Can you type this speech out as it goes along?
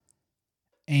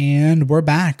And we're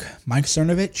back. Mike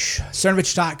Cernovich,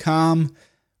 Cernovich.com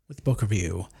with book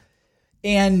review.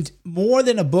 And more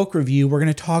than a book review, we're going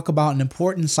to talk about an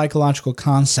important psychological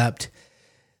concept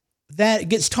that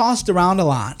gets tossed around a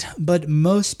lot, but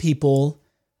most people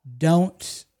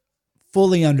don't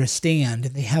fully understand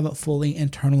and they haven't fully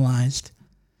internalized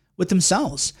with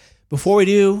themselves. Before we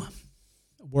do,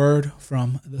 a word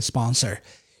from the sponsor.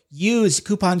 Use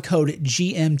coupon code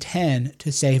GM10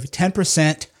 to save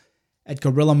 10% at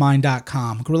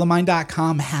GorillaMind.com.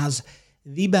 GorillaMind.com has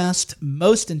the best,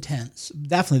 most intense,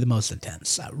 definitely the most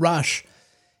intense. Rush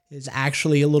is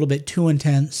actually a little bit too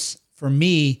intense for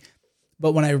me,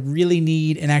 but when I really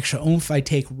need an extra oomph, I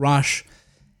take Rush.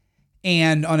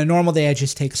 And on a normal day, I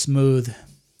just take Smooth,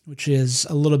 which is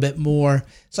a little bit more,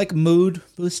 it's like mood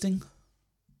boosting.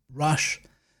 Rush,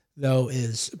 though,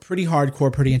 is pretty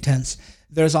hardcore, pretty intense.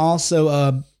 There's also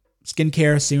a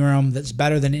skincare serum that's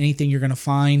better than anything you're going to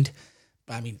find.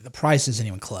 I mean, the price isn't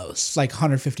even close. It's like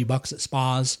 $150 at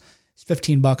spas. It's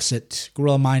 $15 at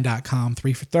GorillaMind.com,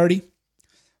 3 for $30.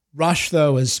 Rush,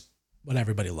 though, is what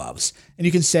everybody loves. And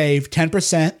you can save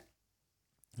 10%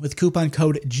 with coupon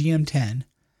code GM10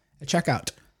 at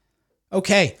checkout.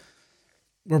 Okay,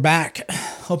 we're back.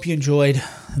 Hope you enjoyed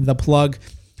the plug.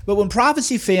 But When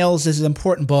Prophecy Fails is an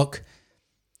important book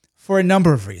for a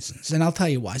number of reasons, and I'll tell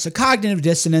you why. So cognitive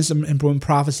dissonance and When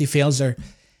Prophecy Fails are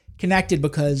connected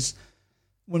because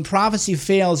When Prophecy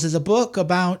Fails is a book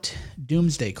about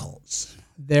doomsday cults.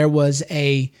 There was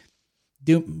in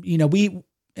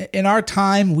our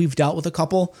time, we've dealt with a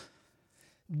couple.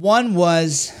 One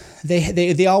was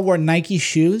they all wore Nike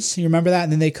shoes. You remember that?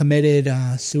 And then they committed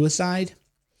suicide.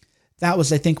 That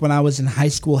was, I think, when I was in high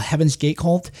school, Heaven's Gate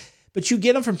cult. But you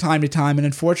get them from time to time, and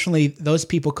unfortunately, those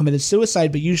people committed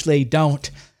suicide, but usually they don't.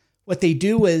 What they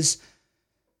do is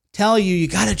tell you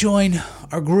got to join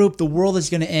our group. The world is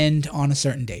going to end on a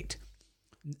certain date.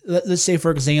 Let's say,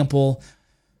 for example,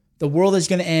 the world is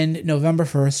going to end November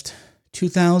 1st,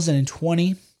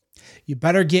 2020. You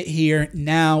better get here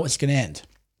now. It's going to end.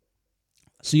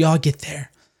 So y'all get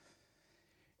there.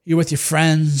 You're with your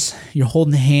friends. You're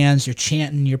holding hands. You're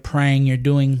chanting. You're praying. You're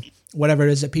doing whatever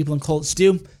it is that people in cults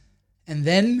do. And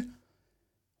then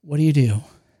what do?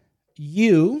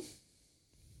 You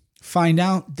find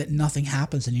out that nothing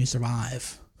happens and you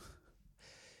survive.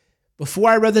 Before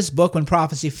I read this book, When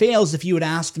Prophecy Fails, if you had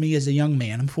asked me as a young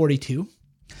man, I'm 42,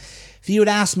 if you had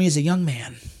asked me as a young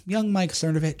man, young Mike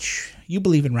Cernovich, you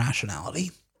believe in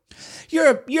rationality.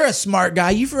 You're a smart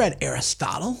guy. You've read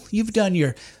Aristotle. You've done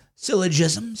your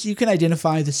syllogisms. You can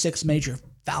identify the 6 major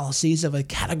fallacies of a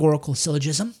categorical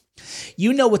syllogism.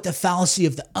 You know what the fallacy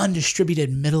of the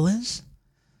undistributed middle is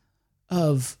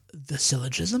of the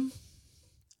syllogism.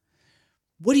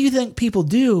 What do you think people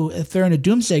do if they're in a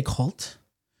doomsday cult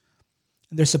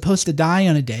and they're supposed to die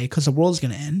on a day because the world's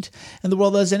going to end and the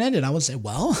world doesn't end? And I would say,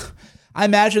 well, I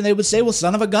imagine they would say, well,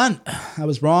 son of a gun, I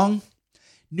was wrong.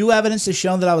 New evidence has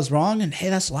shown that I was wrong. And hey,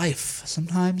 that's life.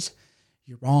 Sometimes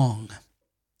you're wrong.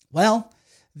 Well,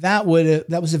 that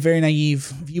was a very naive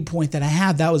viewpoint that I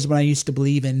had. That was when I used to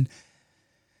believe in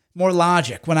more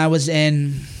logic. When I was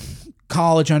in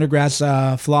college, undergrad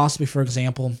philosophy, for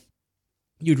example,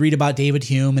 you'd read about David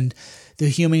Hume and the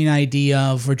human idea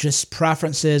of we're just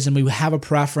preferences and we have a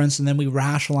preference and then we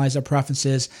rationalize our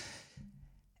preferences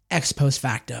ex post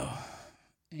facto.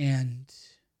 And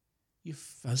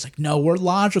I was like, no, we're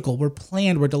logical, we're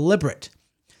planned, we're deliberate.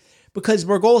 Because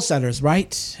we're goal setters,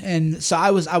 right? And so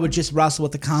I would just wrestle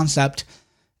with the concept.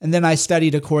 And then I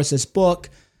studied, of course, this book.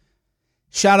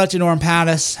 Shout out to Norm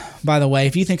Pattis, by the way.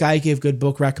 If you think I give good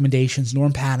book recommendations,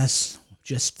 Norm Pattis,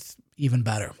 just even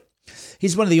better.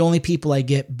 He's one of the only people I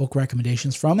get book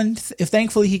recommendations from, and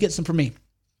thankfully he gets them from me.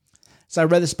 So I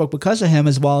read this book because of him,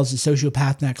 as well as The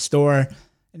Sociopath Next Door,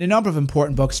 and a number of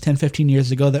important books 10, 15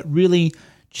 years ago that really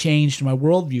changed my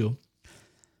worldview.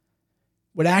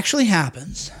 What actually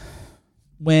happens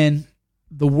when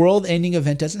the world-ending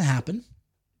event doesn't happen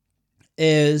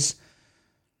is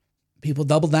people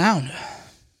double down.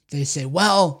 They say,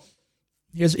 well,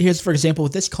 here's for example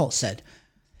what this cult said.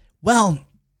 Well,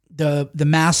 the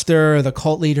master, the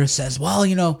cult leader says, well,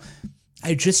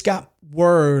 I just got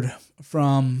word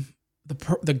from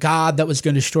the God that was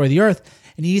going to destroy the earth,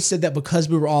 and he said that because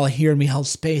we were all here and we held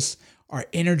space, our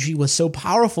energy was so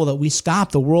powerful that we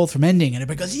stopped the world from ending. And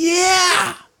everybody goes,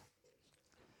 yeah!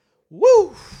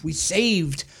 Woo! We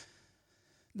saved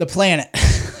the planet.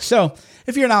 So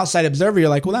if you're an outside observer, you're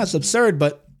like, well, that's absurd,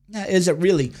 but is it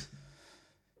really?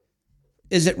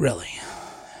 Is it really?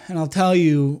 And I'll tell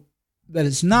you that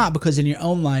it's not, because in your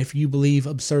own life, you believe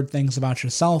absurd things about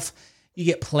yourself. You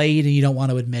get played and you don't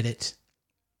want to admit it.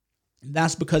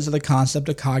 That's because of the concept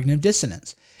of cognitive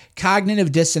dissonance.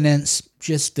 Cognitive dissonance,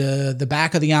 just the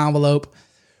back of the envelope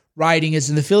writing, is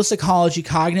in the field of psychology,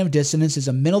 cognitive dissonance is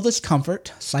a mental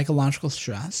discomfort, psychological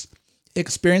stress,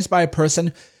 experienced by a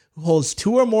person who holds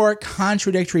two or more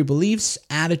contradictory beliefs,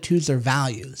 attitudes, or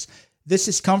values. This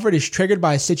discomfort is triggered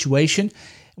by a situation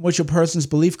in which a person's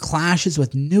belief clashes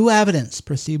with new evidence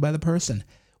perceived by the person.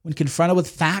 When confronted with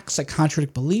facts that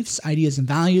contradict beliefs, ideas, and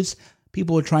values,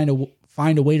 people are trying to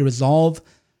find a way to resolve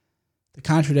the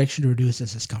contradiction to reduce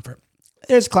this discomfort.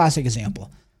 There's a classic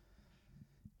example.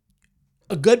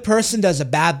 A good person does a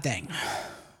bad thing.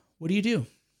 What do?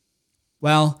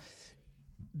 Well,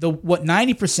 what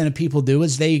 90% of people do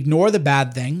is they ignore the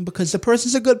bad thing because the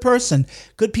person's a good person.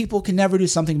 Good people can never do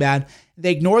something bad.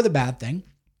 They ignore the bad thing.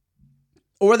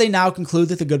 Or they now conclude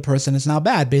that the good person is now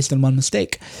bad based on one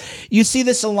mistake. You see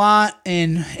this a lot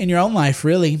in your own life,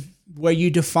 really, where you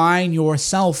define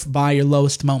yourself by your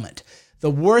lowest moment.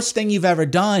 The worst thing you've ever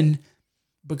done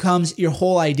becomes your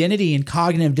whole identity, and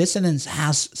cognitive dissonance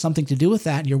has something to do with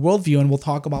that in your worldview, and we'll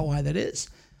talk about why that is.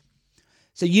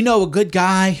 So a good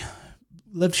guy,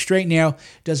 lived straight and narrow,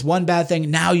 does one bad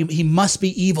thing, now he must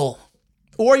be evil.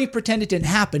 Or you pretend it didn't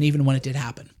happen even when it did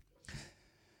happen.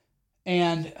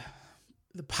 And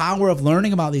the power of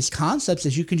learning about these concepts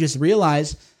is you can just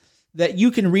realize that you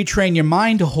can retrain your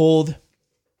mind to hold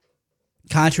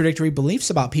contradictory beliefs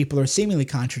about people, or seemingly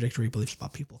contradictory beliefs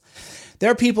about people.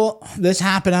 There are people, this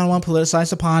happened, I don't want to politicize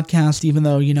the podcast, even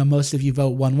though, most of you vote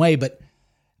one way, but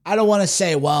I don't want to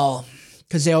say, well,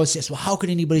 because they always say, well, how could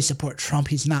anybody support Trump?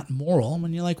 He's not moral.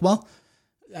 And you're like, well,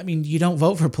 you don't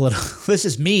vote for political. This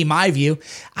is my view.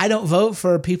 I don't vote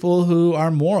for people who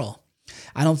are moral.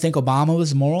 I don't think Obama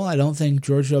was moral. I don't think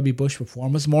George W. Bush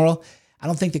reform was moral. I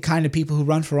don't think the kind of people who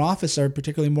run for office are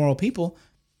particularly moral people.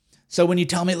 So when you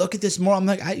tell me, look at this moral, I'm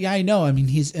like, I know.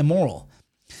 He's immoral.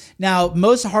 Now,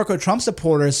 most hardcore Trump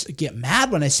supporters get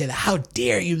mad when I say that. How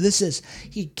dare you?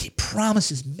 He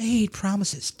promises, made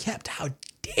promises, kept. How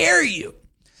dare you?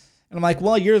 And I'm like,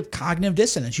 well, you're cognitive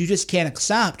dissonance. You just can't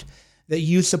accept that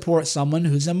you support someone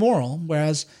who's immoral.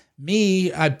 Whereas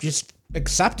me, I just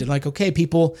accepted, like, okay,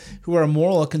 people who are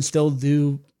immoral can still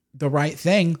do the right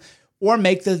thing or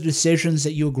make the decisions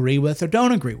that you agree with or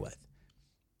don't agree with.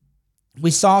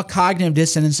 We saw cognitive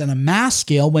dissonance on a mass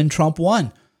scale when Trump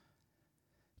won.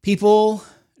 People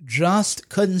just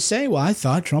couldn't say, well, I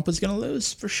thought Trump was going to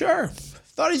lose for sure.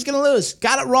 Thought he's going to lose.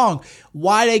 Got it wrong.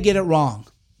 Why did I get it wrong?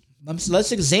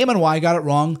 Let's examine why I got it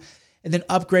wrong and then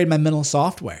upgrade my mental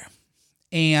software.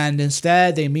 And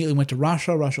instead, they immediately went to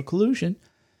Russia collusion.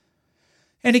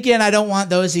 And again, I don't want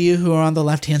those of you who are on the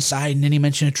left-hand side and any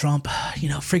mention of Trump,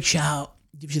 freaks you out,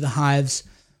 gives you the hives.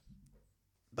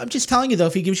 I'm just telling you, though,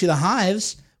 if he gives you the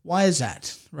hives, why is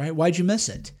that, right? Why'd you miss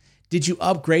it? Did you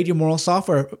upgrade your moral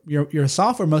software? Your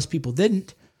software, most people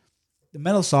didn't. The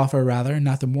mental software, rather,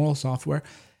 not the moral software.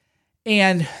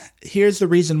 And here's the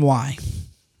reason why.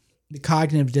 The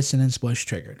cognitive dissonance was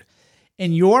triggered.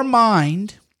 In your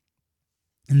mind,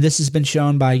 and this has been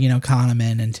shown by,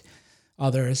 Kahneman and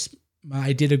others.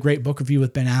 I did a great book review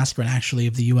with Ben Askren, actually,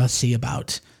 of the USC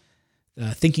about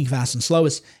thinking fast and slow.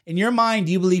 In your mind,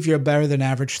 you believe you're a better than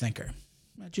average thinker.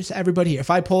 Just everybody here. If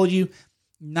I polled you,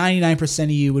 99%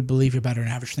 of you would believe you're better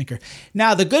than average thinker.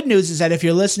 Now, the good news is that if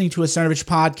you're listening to a Cernovich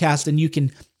podcast and you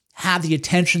can have the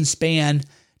attention span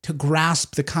to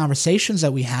grasp the conversations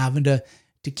that we have and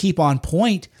to keep on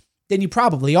point, then you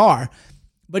probably are.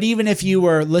 But even if you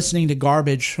were listening to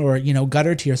garbage or,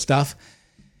 gutter tier stuff,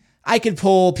 I could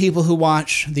pull people who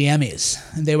watch the Emmys,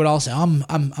 and they would all say, I'm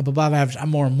above average. I'm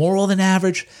more moral than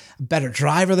average, a better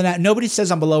driver than that. Nobody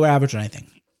says I'm below average or anything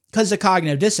because of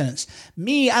cognitive dissonance.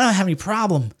 Me, I don't have any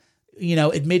problem,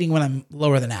 admitting when I'm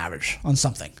lower than average on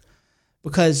something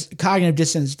because cognitive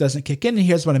dissonance doesn't kick in. And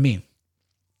here's what I mean.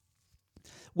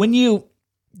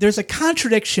 There's a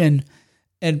contradiction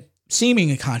and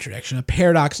seeming a contradiction, a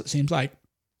paradox, it seems like,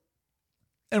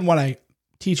 and what I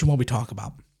teach and what we talk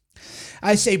about.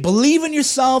 I say, believe in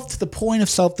yourself to the point of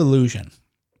self-delusion.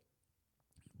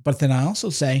 But then I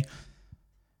also say,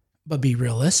 but be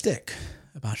realistic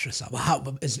about yourself.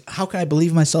 How can I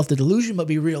believe myself to delusion, but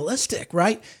be realistic,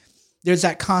 right? There's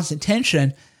that constant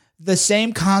tension. The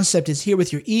same concept is here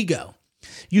with your ego.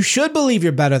 You should believe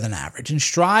you're better than average and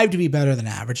strive to be better than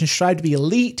average and strive to be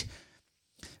elite.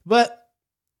 But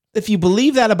if you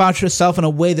believe that about yourself in a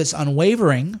way that's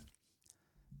unwavering,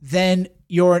 then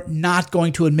you're not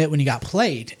going to admit when you got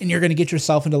played, and you're going to get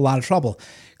yourself into a lot of trouble.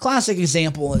 Classic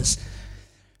example is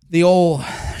the old,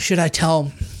 should I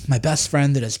tell my best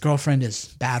friend that his girlfriend is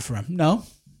bad for him? No.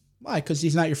 Why? Because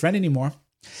he's not your friend anymore.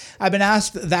 I've been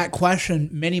asked that question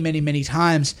many, many, many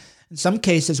times, in some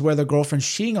cases where the girlfriend's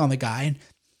cheating on the guy, and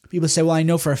people say, well, I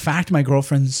know for a fact that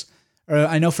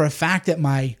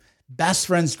my best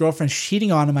friend's girlfriend's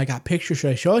cheating on him. I got pictures.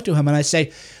 Should I show it to him? And I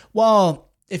say, well,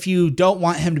 if you don't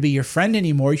want him to be your friend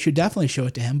anymore, you should definitely show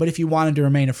it to him. But if you want him to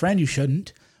remain a friend, you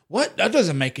shouldn't. What? That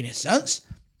doesn't make any sense.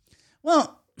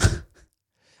 Well,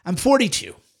 I'm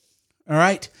 42. All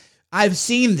right. I've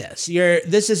seen this.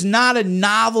 This is not a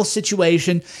novel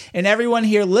situation. And everyone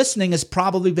here listening has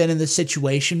probably been in this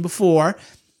situation before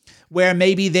where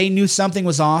maybe they knew something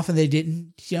was off and they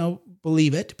didn't,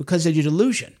 believe it because of your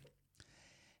delusion.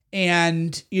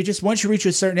 And you just, once you reach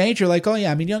a certain age, you're like, oh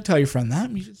yeah, you don't tell your friend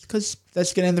that because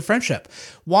that's going to end the friendship.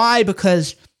 Why?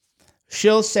 Because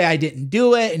she'll say I didn't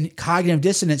do it and cognitive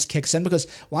dissonance kicks in because,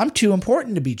 well, I'm too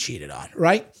important to be cheated on,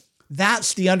 right?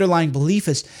 That's the underlying belief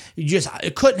is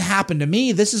it couldn't happen to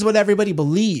me. This is what everybody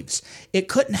believes. It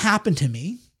couldn't happen to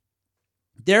me.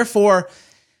 Therefore,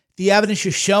 the evidence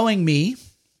you're showing me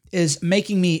is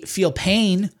making me feel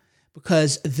pain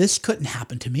because this couldn't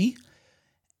happen to me.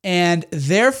 And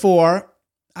therefore,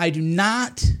 I do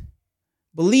not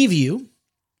believe you,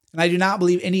 and I do not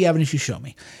believe any evidence you show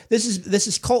me. This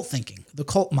is cult thinking, the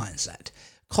cult mindset.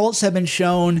 Cults have been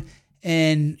shown,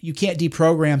 and you can't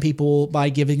deprogram people by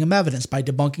giving them evidence, by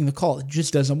debunking the cult. It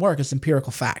just doesn't work. It's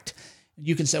empirical fact.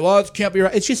 You can say, well, it can't be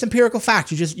right. It's just empirical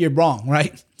fact. You're wrong,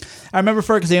 right? I remember,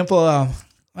 for example,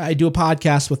 I do a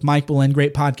podcast with Mike Boleyn,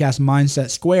 great podcast, Mindset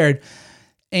Squared.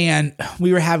 And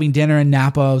we were having dinner in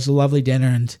Napa. It was a lovely dinner.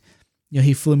 And,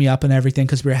 he flew me up and everything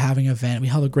because we were having an event. We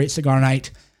held a great cigar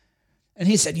night. And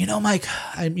he said, Mike,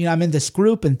 I'm in this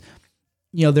group and,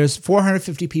 there's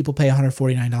 450 people pay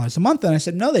 $149 a month. And I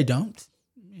said, no, they don't.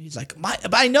 He's like,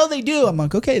 but I know they do. I'm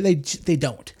like, okay, they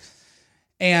don't.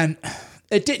 And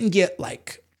it didn't get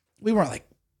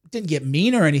didn't get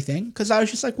mean or anything because I was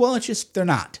just like, well, it's just, they're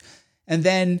not. And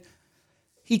then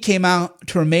he came out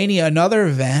to Romania, another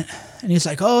event, and he's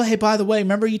like, oh, hey, by the way,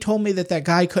 remember you told me that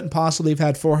guy couldn't possibly have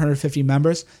had 450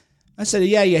 members? I said,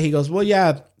 yeah. He goes, well,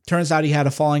 yeah, turns out he had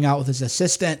a falling out with his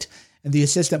assistant, and the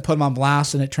assistant put him on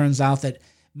blast, and it turns out that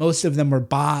most of them were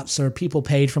bots or people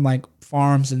paid from like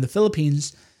farms in the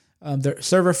Philippines, their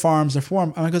server farms or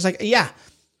farm. I was like, yeah.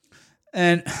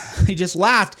 And he just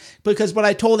laughed because what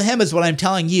I told him is what I'm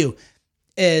telling you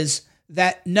is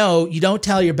that, no, you don't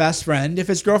tell your best friend if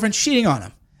his girlfriend's cheating on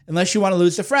him. Unless you want to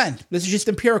lose a friend. This is just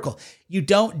empirical. You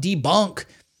don't debunk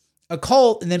a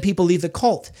cult and then people leave the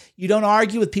cult. You don't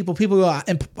argue with people. People go,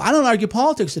 and I don't argue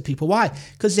politics with people. Why?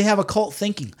 Because they have a cult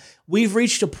thinking. We've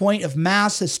reached a point of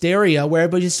mass hysteria where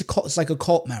everybody's it's like a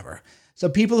cult member. So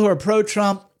people who are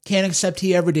pro-Trump can't accept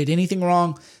he ever did anything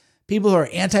wrong. People who are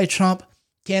anti-Trump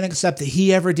can't accept that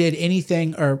he ever did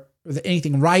anything or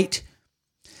anything right.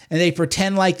 And they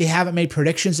pretend like they haven't made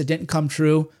predictions that didn't come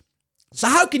true. So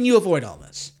how can you avoid all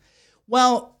this?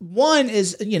 Well, one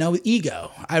is,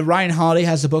 ego. Ryan Holiday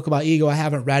has a book about ego. I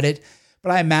haven't read it,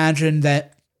 but I imagine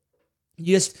that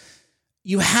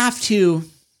you have to,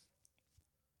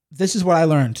 this is what I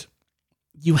learned.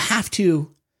 You have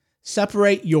to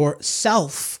separate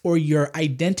yourself or your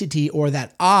identity or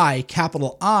that I,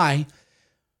 capital I,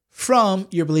 from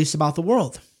your beliefs about the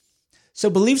world. So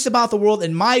beliefs about the world,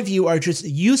 in my view, are just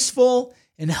useful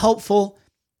and helpful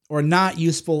or not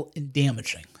useful and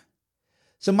damaging.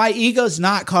 So my ego is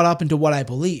not caught up into what I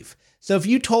believe. So if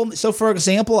you told me, for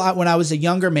example, when I was a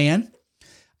younger man,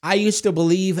 I used to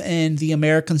believe in the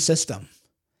American system.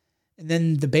 And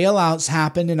then the bailouts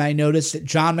happened and I noticed that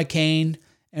John McCain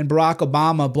and Barack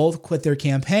Obama both quit their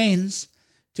campaigns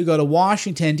to go to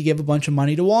Washington to give a bunch of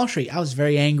money to Wall Street. I was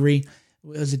very angry.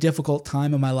 It was a difficult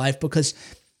time in my life because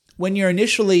when you're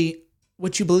initially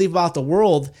what you believe about the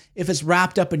world, if it's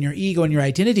wrapped up in your ego and your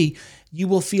identity, you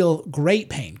will feel great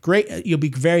pain. You'll be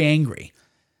very angry.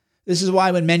 This is why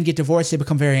when men get divorced, they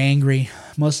become very angry.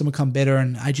 Most of them become bitter,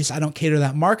 and I don't cater to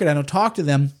that market. I don't talk to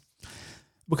them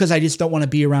because I just don't want to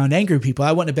be around angry people.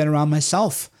 I wouldn't have been around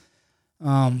myself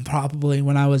probably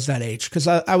when I was that age because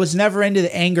I was never into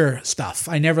the anger stuff.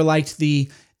 I never liked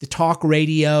the talk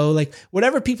radio, like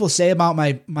whatever people say about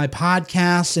my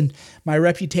podcast and my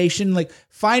reputation, like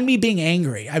find me being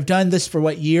angry. I've done this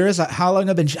for years? How long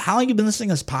have you been listening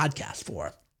to this podcast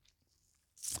for?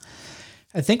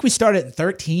 I think we started in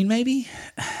 13, maybe.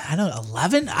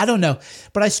 11. I don't know.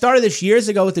 But I started this years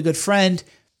ago with a good friend.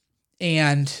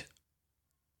 And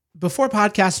before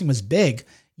podcasting was big,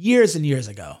 years and years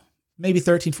ago, maybe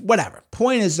 13, whatever.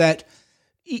 Point is that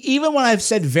even when I've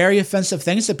said very offensive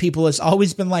things to people, it's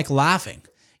always been like laughing.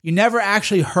 You never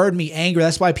actually heard me angry.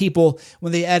 That's why people,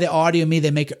 when they edit audio of me,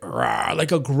 they make it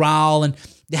like a growl and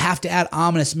They have to add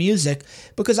ominous music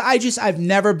because I've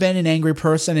never been an angry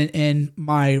person in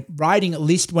my writing, at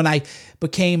least when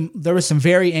there was some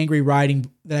very angry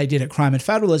writing that I did at Crime and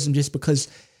Federalism just because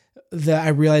I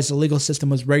realized the legal system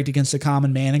was rigged against the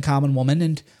common man and common woman,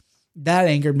 and that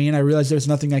angered me, and I realized there was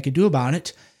nothing I could do about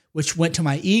it, which went to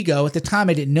my ego. At the time,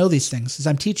 I didn't know these things, because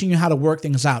I'm teaching you how to work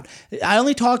things out. I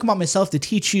only talk about myself to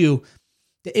teach you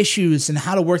the issues and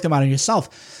how to work them out on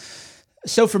yourself.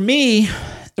 So for me,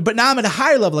 but now I'm at a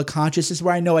higher level of consciousness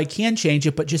where I know I can change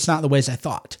it, but just not in the ways I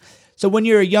thought. So when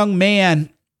you're a young man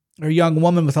or a young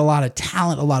woman with a lot of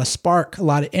talent, a lot of spark, a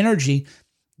lot of energy,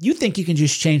 you think you can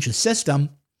just change the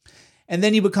system. And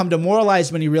then you become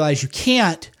demoralized when you realize you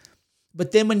can't.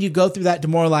 But then when you go through that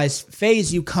demoralized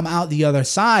phase, you come out the other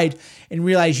side and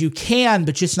realize you can,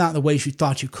 but just not in the ways you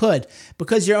thought you could.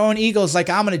 Because your own ego is like,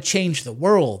 I'm going to change the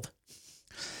world.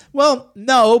 Well,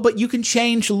 no, but you can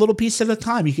change a little piece at a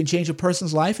time. You can change a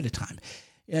person's life at a time.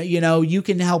 You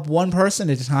can help one person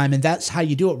at a time, and that's how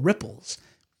you do it, ripples.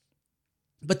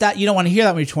 But that you don't want to hear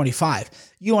that when you're 25.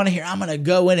 You want to hear, I'm going to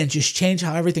go in and just change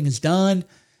how everything is done.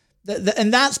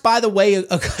 And that's, by the way,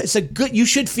 it's a good, you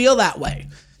should feel that way.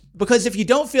 Because if you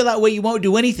don't feel that way, you won't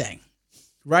do anything,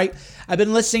 right? I've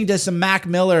been listening to some Mac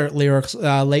Miller lyrics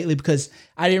lately because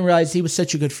I didn't realize he was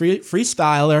such a good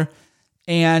freestyler.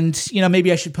 And,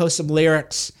 maybe I should post some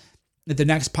lyrics at the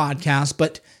next podcast.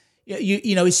 But,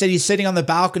 he said he's sitting on the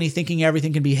balcony thinking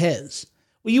everything can be his.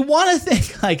 Well, you want to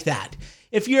think like that.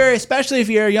 Especially if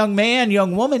you're a young man,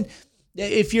 young woman,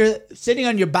 if you're sitting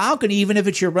on your balcony, even if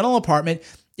it's your rental apartment,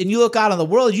 and you look out on the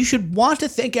world, you should want to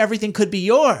think everything could be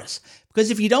yours. Because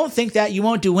if you don't think that, you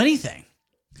won't do anything.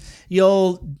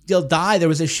 You'll die. There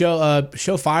was a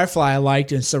show Firefly I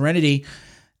liked in Serenity,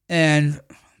 and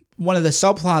one of the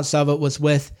subplots of it was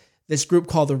with this group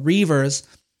called the Reavers,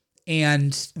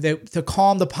 and to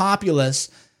calm the populace,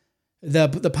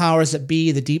 the powers that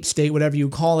be, the deep state, whatever you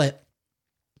call it,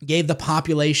 gave the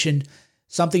population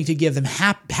something to give them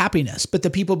happiness. But the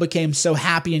people became so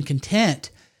happy and content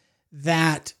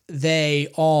that they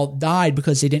all died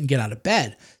because they didn't get out of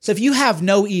bed. So if you have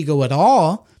no ego at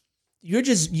all, you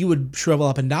would shrivel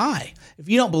up and die. If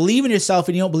you don't believe in yourself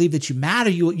and you don't believe that you matter,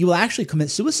 you will actually commit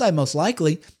suicide most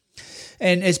likely.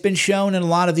 And it's been shown in a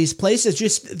lot of these places,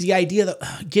 just the idea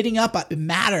that getting up, I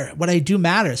matter, what I do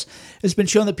matters. It's been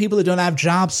shown that people that don't have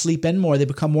jobs sleep in more. They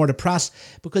become more depressed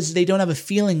because they don't have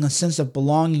a sense of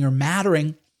belonging or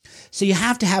mattering. So you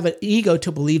have to have an ego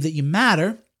to believe that you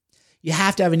matter. You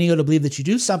have to have an ego to believe that you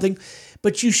do something,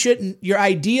 but you shouldn't. Your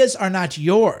ideas are not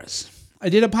yours. I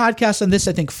did a podcast on this,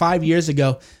 I think 5 years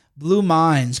ago, Blue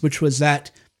Minds, which was that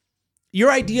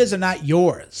your ideas are not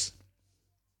yours.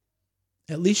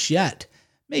 At least yet.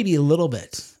 Maybe a little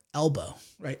bit. Elbow,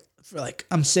 right? For like,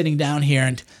 I'm sitting down here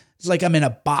and it's like I'm in a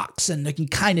box and I can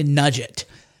kind of nudge it.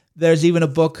 There's even a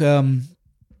book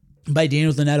by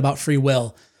Daniel Dennett about free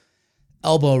will.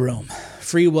 Elbow room.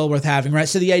 Free will worth having, right?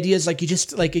 So the idea is like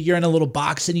you're in a little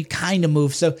box and you kind of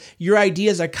move. So your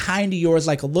ideas are kind of yours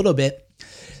like a little bit,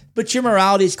 but your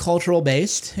morality is cultural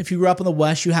based. If you grew up in the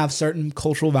West, you have certain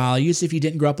cultural values. If you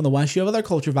didn't grow up in the West, you have other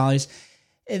cultural values.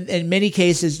 In many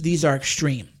cases, these are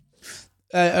extreme.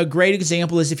 A great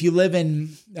example is if you live in,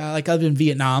 I live in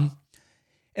Vietnam,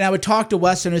 and I would talk to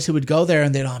Westerners who would go there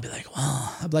and they'd all be like,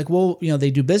 well, I'd be like, well,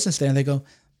 they do business there. And they go,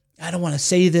 I don't want to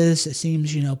say this. It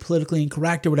seems, politically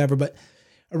incorrect or whatever, but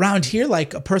around here,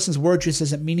 like a person's word just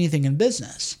doesn't mean anything in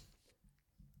business.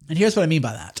 And here's what I mean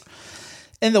by that.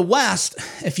 In the West,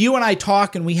 if you and I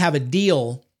talk and we have a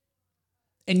deal,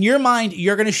 in your mind,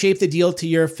 you're going to shape the deal to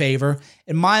your favor.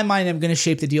 In my mind, I'm going to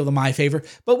shape the deal to my favor.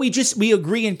 But we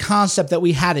agree in concept that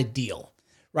we had a deal,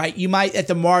 right? You might at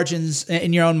the margins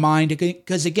in your own mind,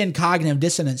 because again, cognitive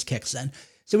dissonance kicks in.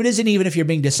 So it isn't even if you're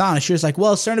being dishonest. You're just like,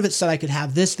 well, Cernovich said I could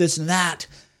have this, this, and that.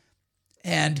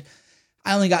 And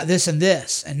I only got this and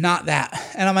this and not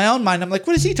that. And on my own mind, I'm like,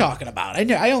 what is he talking about?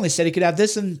 I only said he could have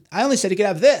this and I only said he could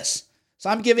have this. So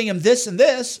I'm giving him this and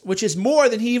this, which is more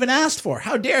than he even asked for.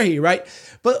 How dare he, right?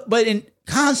 But in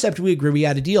concept, we agree we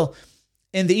had a deal.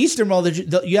 In the Eastern world,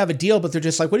 you have a deal, but they're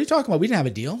just like, what are you talking about? We didn't have a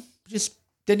deal. We just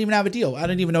didn't even have a deal. I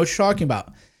didn't even know what you're talking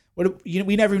about.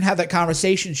 We never even had that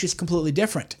conversation. It's just completely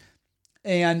different.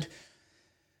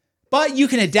 But you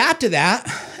can adapt to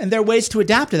that, and there are ways to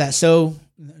adapt to that. So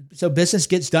business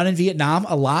gets done in Vietnam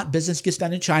a lot. Business gets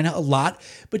done in China a lot.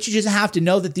 But you just have to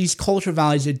know that these cultural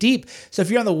values are deep. So if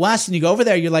you're in the West and you go over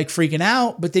there, you're like freaking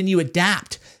out, but then you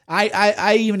adapt.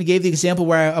 I even gave the example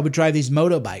where I would drive these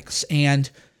motorbikes, and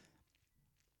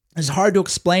it's hard to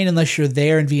explain unless you're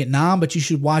there in Vietnam, but you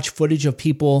should watch footage of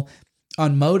people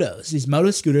on motos, these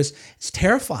moto scooters. It's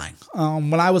terrifying.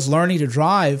 When I was learning to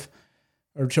drive,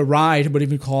 or to ride,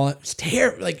 whatever you call it. It's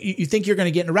terrible. Like you think you're going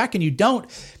to get in a wreck and you don't.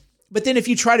 But then if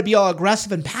you try to be all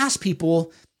aggressive and pass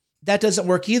people, that doesn't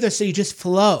work either. So you just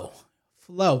flow.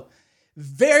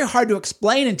 Very hard to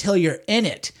explain until you're in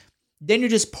it. Then you're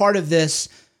just part of this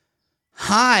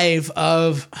hive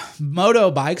of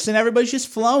motorbikes and everybody's just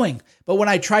flowing. But when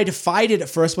I tried to fight it at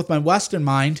first with my Western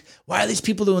mind, why are these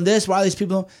people doing this? Why are these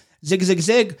people zig, zig,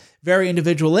 zig? Very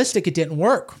individualistic. It didn't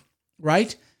work,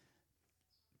 right?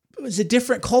 It was a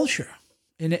different culture.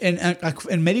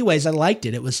 In many ways, I liked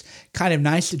it. It was kind of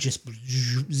nice to just,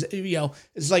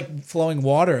 it's like flowing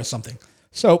water or something.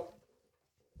 So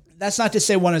that's not to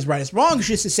say one is right, it's wrong. It's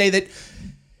just to say that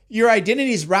your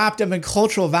identity is wrapped up in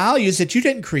cultural values that you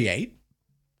didn't create,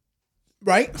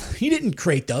 right? You didn't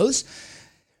create those.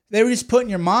 They were just put in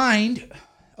your mind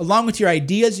along with your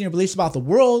ideas and your beliefs about the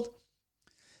world.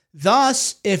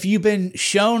 Thus, if you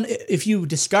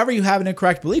discover you have an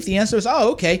incorrect belief, the answer is,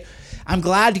 oh, okay, I'm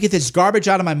glad to get this garbage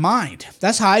out of my mind.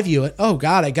 That's how I view it. Oh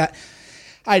God, I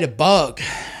had a bug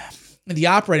in the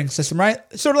operating system, right?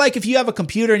 Sort of like if you have a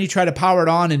computer and you try to power it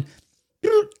on and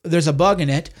there's a bug in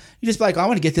it, you just be like, I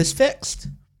want to get this fixed.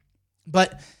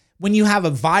 But when you have a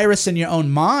virus in your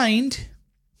own mind,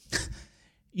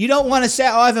 you don't want to say,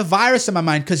 oh, I have a virus in my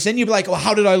mind, because then you'd be like, well,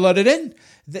 how did I let it in?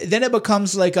 Then it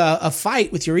becomes like a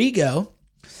fight with your ego.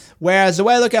 Whereas the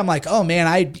way I look at it, I'm like, oh man,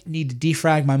 I need to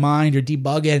defrag my mind or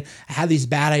debug it. I have these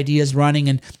bad ideas running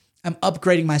and I'm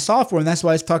upgrading my software. And that's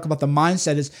why I talk about the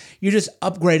mindset is you're just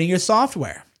upgrading your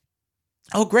software.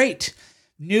 Oh, great.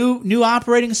 New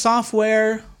operating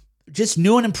software, just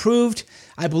new and improved.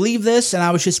 I believe this, and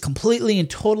I was just completely and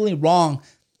totally wrong.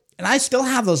 And I still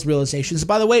have those realizations.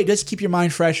 By the way, it does keep your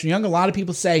mind fresh and young. A lot of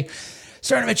people say,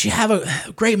 Sir, Mitch, you have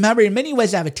a great memory. In many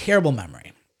ways, I have a terrible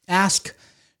memory. Ask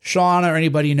Sean or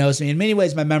anybody who knows me. In many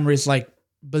ways, my memory is like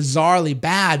bizarrely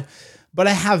bad, but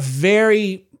I have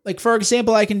very, like, for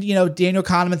example, I can, Daniel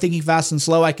Kahneman, Thinking Fast and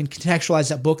Slow, I can contextualize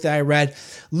that book that I read,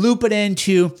 loop it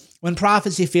into When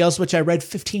Prophecy Fails, which I read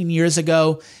 15 years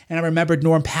ago, and I remembered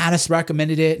Norm Pattis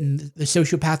recommended it and The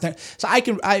Sociopath. So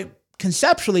I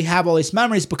conceptually have all these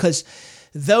memories because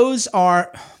those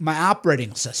are my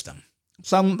operating system.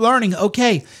 So I'm learning,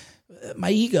 okay, my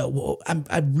ego, well,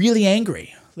 I'm really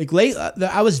angry. Like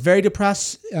I was very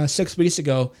depressed 6 weeks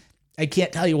ago. I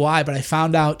can't tell you why, but I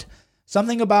found out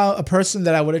something about a person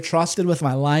that I would have trusted with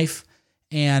my life.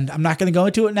 And I'm not going to go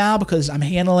into it now because I'm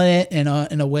handling it in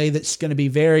a way that's going to be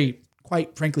very,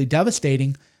 quite frankly,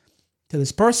 devastating to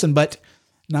this person, but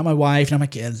not my wife, not my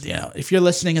kids. If you're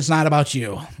listening, it's not about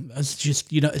you. It's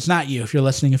just, it's not you. If you're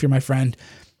listening, if you're my friend,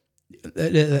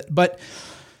 but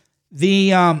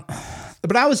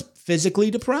I was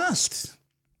physically depressed.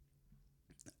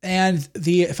 And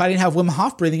if I didn't have Wim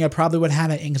Hof breathing, I probably would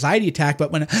have had an anxiety attack.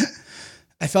 But when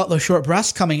I felt those short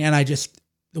breaths coming in, the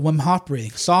Wim Hof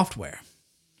breathing software,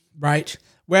 right?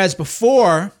 Whereas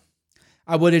before,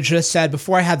 I would have just said,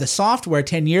 before I had the software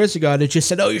 10 years ago, I'd have just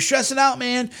said, oh, you're stressing out,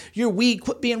 man. You're weak.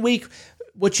 Quit being weak,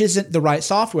 which isn't the right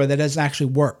software. That doesn't actually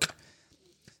work.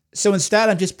 So instead,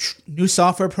 I'm just new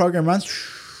software program runs,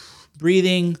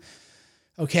 breathing.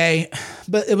 Okay.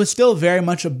 But it was still very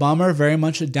much a bummer, very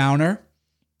much a downer.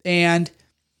 And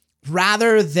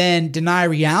rather than deny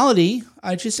reality,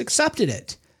 I just accepted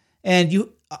it. And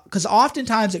because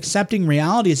oftentimes accepting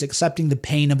reality is accepting the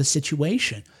pain of a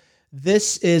situation.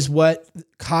 This is what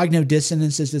cognitive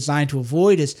dissonance is designed to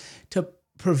avoid, is to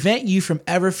prevent you from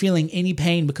ever feeling any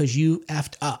pain because you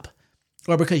effed up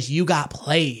or because you got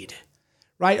played,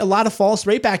 right? A lot of false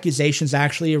rape accusations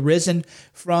actually arisen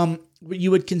from what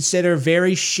you would consider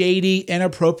very shady,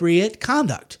 inappropriate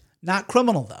conduct. Not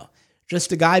criminal, though.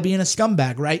 Just a guy being a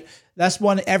scumbag, right? That's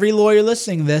one, every lawyer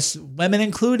listening to this, women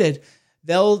included,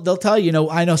 they'll tell you,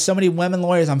 I know so many women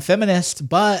lawyers, I'm feminist,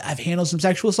 but I've handled some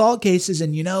sexual assault cases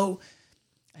and, I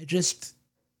just,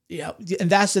 and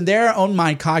that's in their own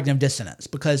mind cognitive dissonance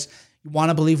because you want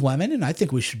to believe women, and I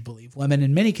think we should believe women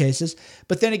in many cases,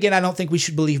 but then again, I don't think we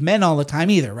should believe men all the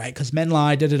time either, right? Because men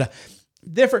lie,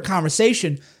 different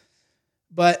conversation.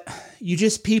 But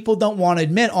people don't want to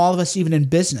admit, all of us, even in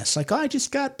business, like, oh, I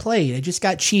just got played. I just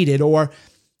got cheated. Or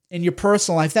in your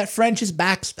personal life, that friend just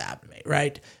backstabbed me,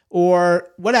 right? Or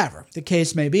whatever the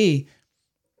case may be.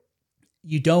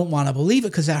 You don't want to believe it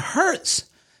because it hurts.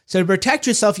 So to protect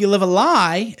yourself, you live a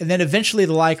lie, and then eventually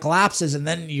the lie collapses, and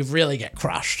then you really get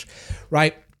crushed,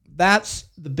 right? That's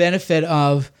the benefit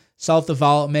of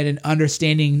self-development and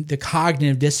understanding the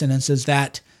cognitive dissonances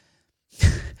that...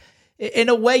 In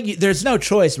a way, there's no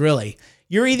choice, really.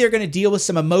 You're either going to deal with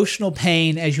some emotional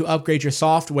pain as you upgrade your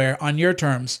software on your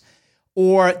terms,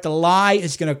 or the lie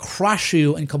is going to crush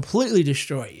you and completely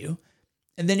destroy you.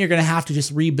 And then you're going to have to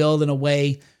just rebuild in a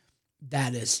way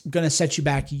that is going to set you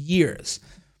back years.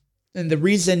 And the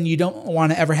reason you don't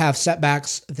want to ever have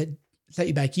setbacks that set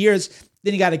you back years,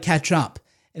 then you got to catch up.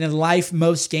 And in life,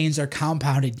 most gains are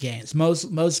compounded gains.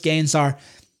 Most gains are,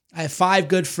 I have 5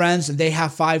 good friends and they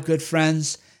have 5 good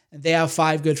friends and they have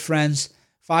 5 good friends.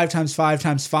 5 times 5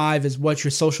 times 5 is what's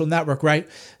your social network, right?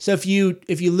 So if you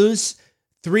lose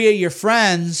 3 of your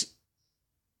friends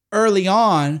early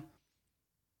on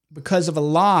because of a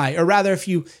lie, or rather if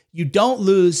you don't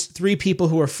lose 3 people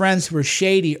who are friends who are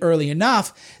shady early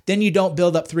enough, then you don't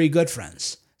build up 3 good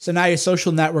friends. So now your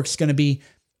social network's going to be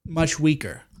much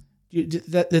weaker. Did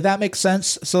that make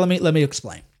sense? So let me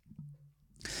explain.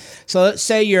 So let's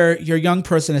say you're a young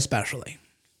person especially.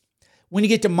 When you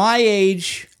get to my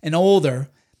age and older,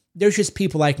 there's just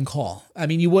people I can call. I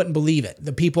mean, you wouldn't believe it.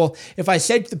 If I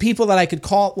said the people that I could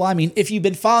call, well, I mean, if you've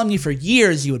been following me for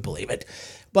years, you would believe it.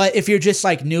 But if you're just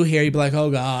like new here, you'd be like, oh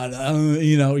God,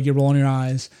 you're rolling your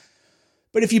eyes.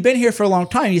 But if you've been here for a long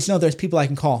time, you just know there's people I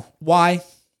can call. Why?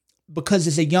 Because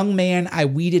as a young man, I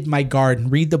weeded my garden.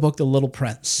 Read the book, The Little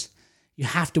Prince. You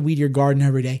have to weed your garden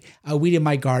every day. I weeded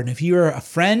my garden. If you were a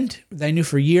friend that I knew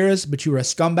for years, but you were a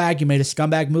scumbag, you made a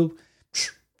scumbag move,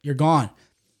 you're gone.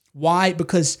 Why?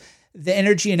 Because the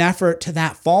energy and effort to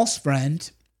that false friend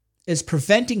is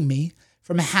preventing me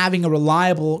from having a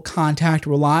reliable contact,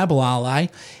 reliable ally.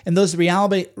 And those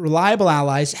reliable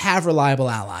allies have reliable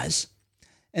allies.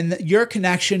 And your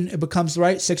connection, it becomes,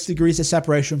 right, 6 degrees of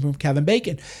separation from Kevin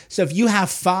Bacon. So if you have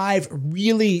 5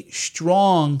 really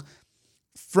strong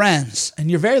friends,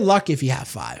 and you're very lucky if you have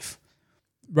 5,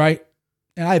 right?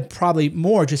 And I have probably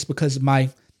more just because of my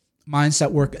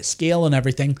mindset work at scale and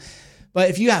everything. But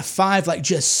if you have 5, like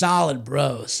just solid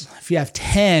bros, if you have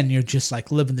 10, you're just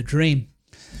like living the dream.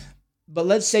 But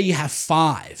let's say you have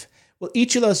 5. Well,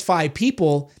 each of those 5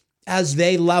 people, as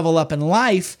they level up in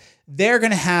life, they're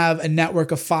going to have a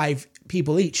network of 5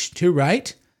 people each too,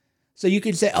 right? So you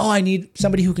could say, oh, I need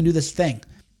somebody who can do this thing.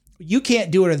 You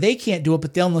can't do it or they can't do it,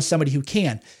 but they'll know somebody who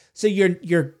can. So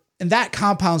and that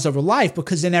compounds over life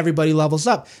because then everybody levels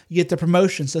up. You get the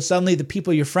promotion. So suddenly the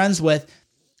people you're friends with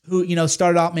who,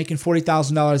 started out making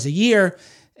 $40,000 a year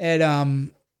at,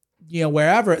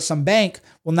 wherever at some bank,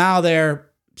 well, now they're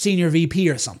senior VP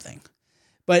or something.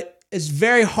 But it's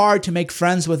very hard to make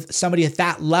friends with somebody at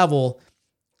that level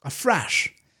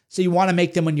afresh. So you want to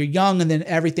make them when you're young, and then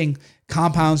everything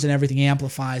compounds and everything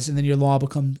amplifies, and then your law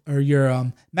becomes, or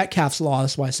your Metcalfe's law,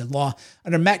 that's why I said law.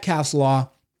 Under Metcalfe's law,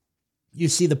 you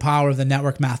see the power of the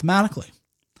network mathematically.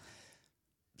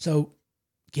 So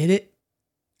get it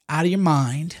out of your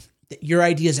mind that your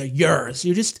ideas are yours.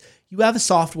 You have a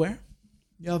software.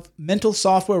 You have mental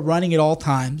software running at all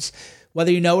times,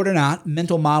 whether you know it or not.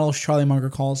 Mental models, Charlie Munger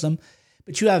calls them.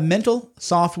 But you have mental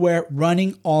software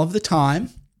running all of the time.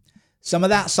 Some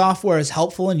of that software is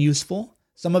helpful and useful.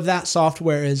 Some of that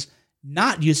software is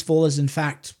not useful, is in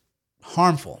fact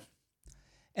harmful.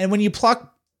 And when you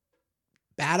pluck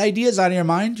bad ideas out of your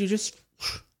mind, you're just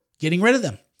getting rid of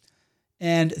them.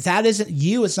 And that isn't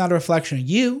you. It's not a reflection of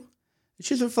you. It's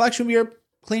just a reflection of your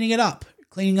cleaning it up,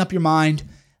 cleaning up your mind,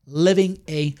 living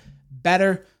a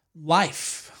better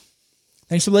life.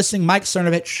 Thanks for listening. Mike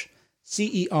Cernovich,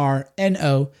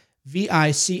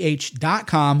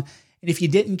 CERNOVICH.com. And if you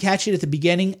didn't catch it at the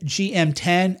beginning,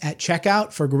 GM10 at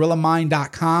checkout for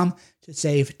GorillaMind.com to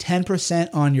save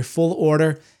 10% on your full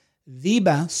order. The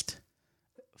best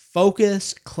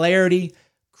focus, clarity,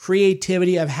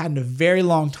 creativity I've had in a very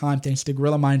long time thanks to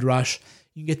Gorilla Mind Rush.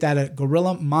 You can get that at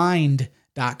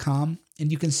GorillaMind.com,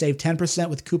 and you can save 10%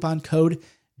 with coupon code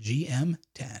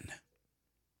GM10.